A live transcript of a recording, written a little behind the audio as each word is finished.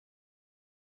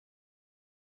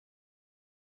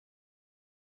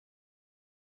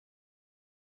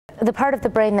the part of the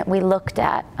brain that we looked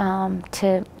at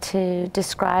to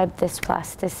describe this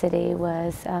plasticity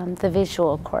was the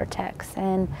visual cortex.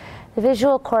 And the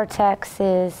visual cortex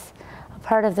is a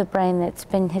part of the brain that's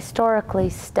been historically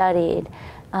studied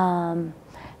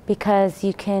because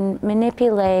you can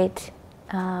manipulate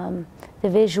the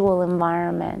visual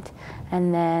environment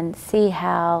and then see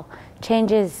how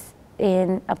changes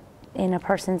in a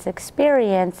person's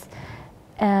experience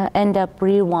end up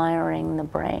rewiring the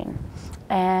brain.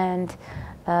 And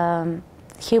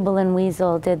Hubel and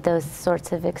Wiesel did those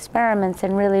sorts of experiments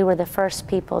and really were the first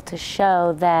people to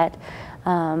show that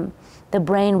the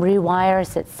brain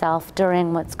rewires itself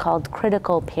during what's called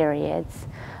critical periods.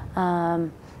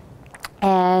 And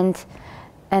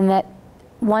that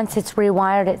once it's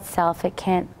rewired itself,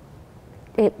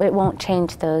 it won't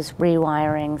change those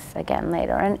rewirings again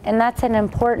later. And that's an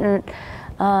important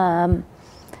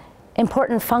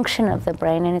function of the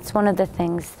brain, and it's one of the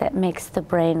things that makes the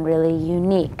brain really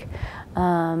unique.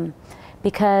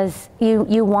 Because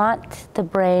you want the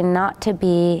brain not to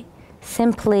be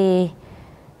simply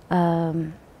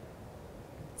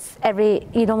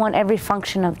you don't want every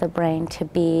function of the brain to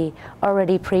be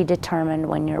already predetermined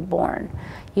when you're born.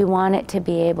 You want it to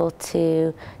be able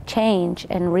to change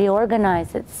and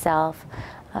reorganize itself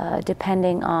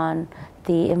depending on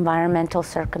the environmental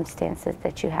circumstances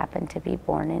that you happen to be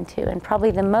born into. And probably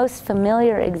the most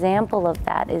familiar example of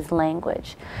that is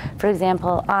language. For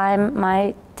example, I'm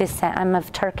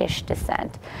of Turkish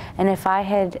descent, and if I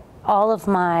had all of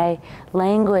my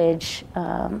language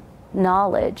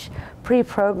knowledge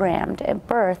pre-programmed at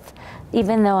birth,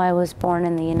 even though I was born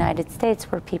in the United States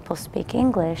where people speak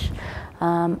English,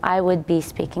 I would be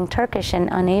speaking Turkish and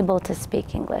unable to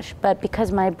speak English. But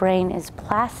because my brain is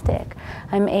plastic,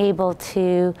 I'm able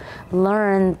to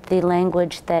learn the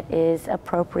language that is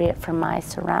appropriate for my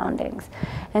surroundings.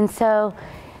 And so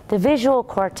the visual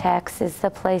cortex is the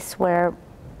place where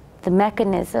the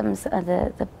mechanisms,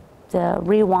 the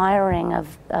rewiring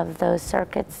of those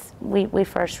circuits, we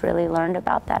first really learned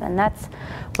about that. And that's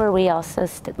where we also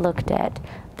looked at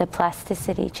the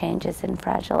plasticity changes in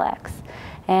Fragile X.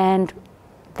 And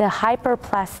the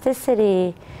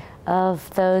hyperplasticity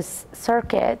of those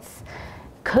circuits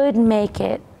could make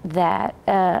it that,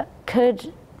 I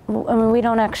mean, we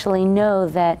don't actually know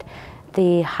that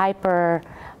the hyper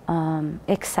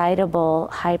excitable,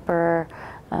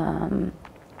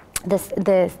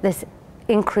 this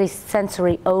increased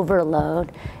sensory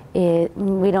overload,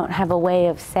 we don't have a way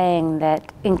of saying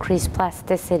that increased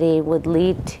plasticity would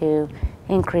lead to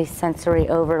increased sensory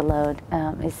overload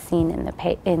is seen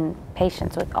in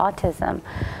patients with autism,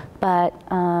 but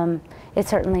it's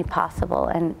certainly possible.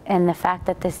 And the fact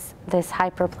that this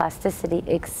hyperplasticity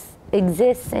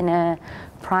exists in a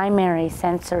primary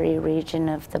sensory region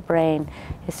of the brain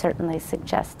is certainly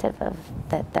suggestive of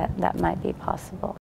that might be possible.